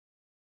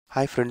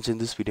Hi friends, in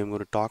this video I'm going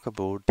to talk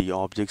about the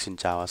objects in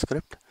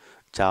JavaScript.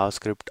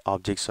 JavaScript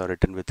objects are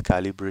written with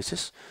curly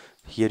braces.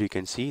 Here you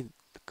can see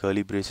the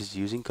curly braces.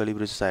 Using curly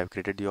braces I have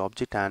created the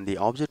object, and the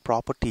object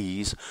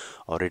properties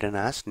are written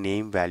as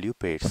name value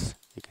pairs.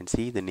 You can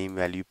see the name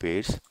value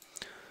pairs.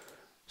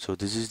 So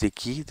this is the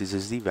key, this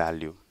is the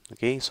value.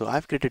 Okay, so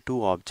I've created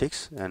two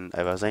objects and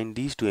I've assigned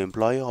these two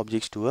employee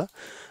objects to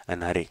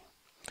an array.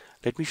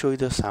 Let me show you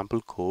the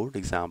sample code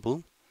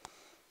example.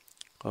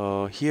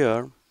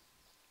 Here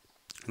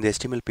in the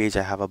HTML page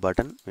I have a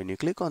button. When you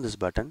click on this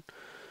button,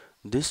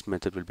 this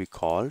method will be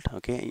called.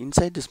 Okay,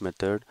 inside this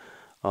method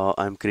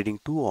I'm creating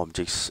two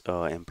objects,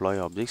 employee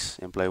objects,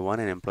 employee 1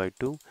 and employee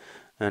 2,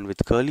 and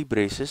with curly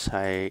braces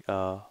I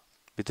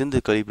within the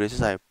curly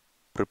braces I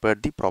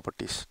prepared the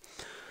properties.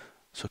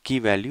 So key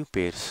value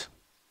pairs,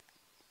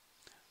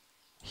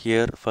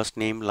 here first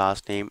name,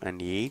 last name and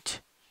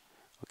age.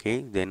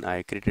 Okay, then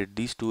I created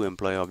these two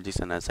employee objects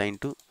and assigned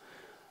to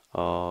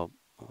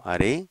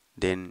array.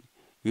 Then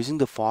using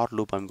the for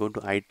loop I'm going to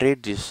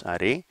iterate this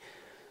array.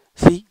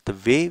 See the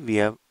way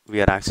we are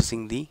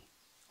accessing the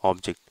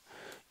object.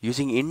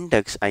 Using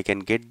index I can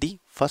get the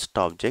first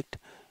object.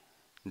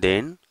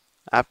 Then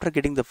after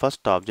getting the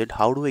first object,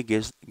 how do I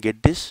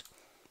get this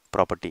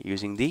property?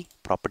 Using the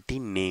property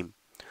name.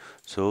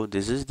 So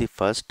this is the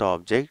first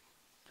object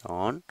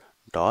on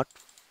dot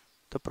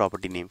the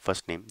property name,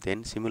 first name.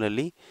 Then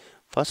similarly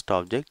first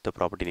object, the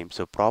property name.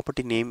 So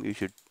property name you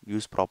should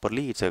use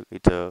properly. It's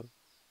a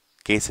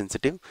case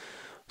sensitive,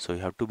 so you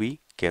have to be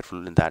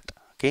careful in that.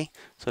 Okay,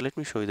 so let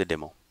me show you the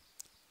demo.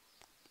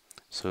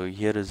 So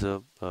here is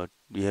a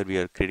here we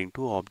are creating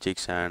two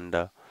objects and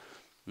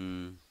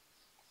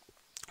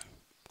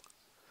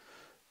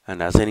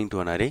assigning to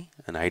an array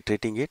and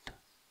iterating it.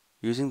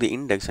 Using the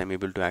index I'm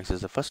able to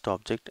access the first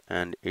object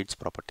and its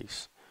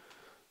properties.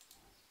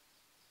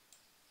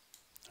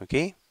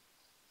 Okay,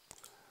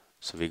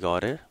 so we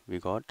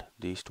got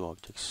these two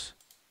objects.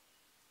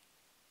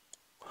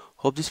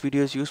 Hope this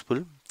video is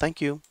useful.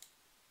 Thank you.